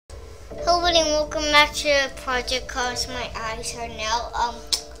Hello everybody and welcome back to Project Cars. My eyes are now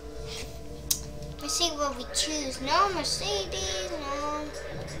let's see what we choose. No Mercedes,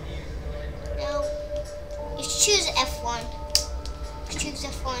 no. Let's choose F1. Let's choose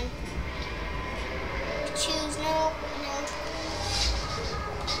F1. Let's choose no.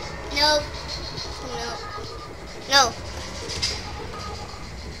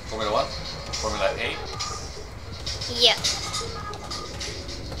 Formula 1? Formula 8? Yeah.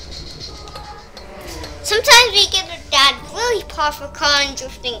 Sometimes we get that really powerful car and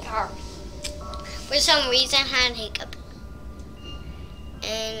drifting car. For some reason, I had a hiccup.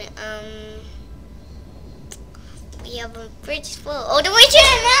 And we have a bridge full all the way to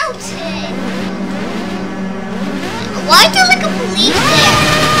the mountain. Why is there like a police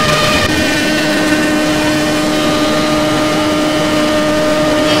there?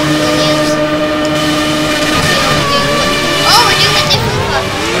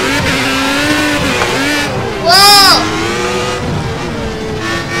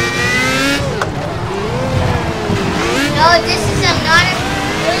 This is another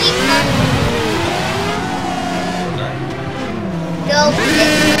really fun. No,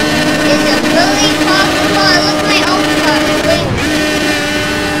 this is a really fun car. Look at my own car.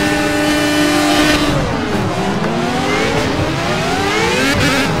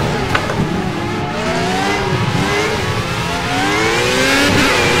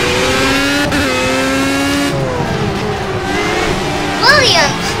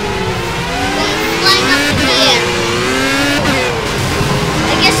 Williams flying up in the air.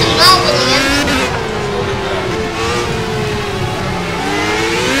 Williams.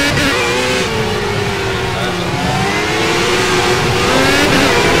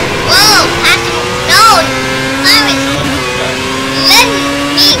 Whoa, no, Clarence, let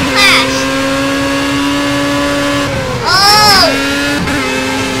me crash. Oh,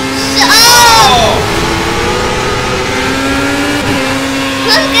 so,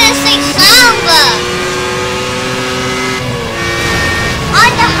 who's gonna say Samba? On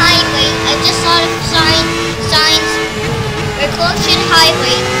the highway, I just saw the signs. Precaution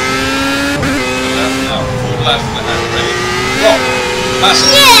highway. Left now. Full left and a half. Ready? Go! Fast!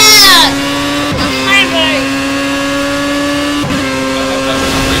 Yeah! The highway.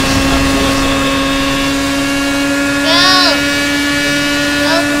 Go!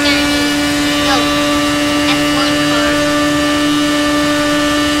 Go, Danny. Go. F1 car.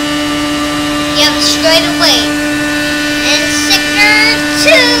 Yep, straight away. And sector 2.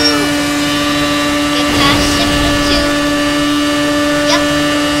 Get past sector 2. Yep.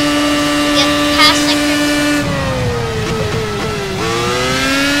 Get past sector 2.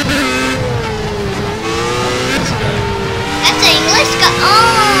 That's an English guy.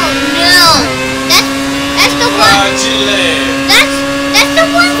 Oh no. That's the one. That's the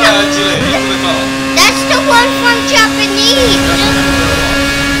one from That's the one from Japanese.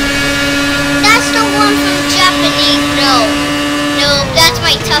 That's the one from Japanese. No, that's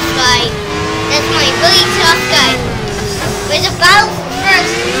my tough guy. That's my really tough guy. There's a battle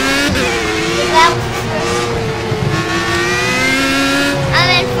first. The battle first. I'm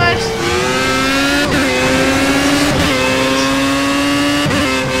in first.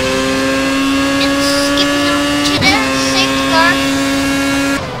 And skipping up to the safety car.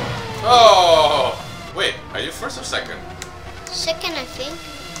 Oh! Wait, are you first or second? Second, I think.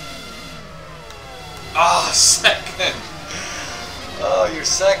 Ah, second! Oh, you're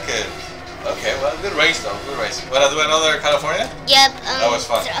second. Okay, well, good race though, good race. Wanna do another California? Yep. That was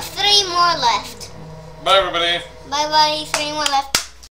fun. 3 more left. Bye everybody. Bye bye, 3 more left.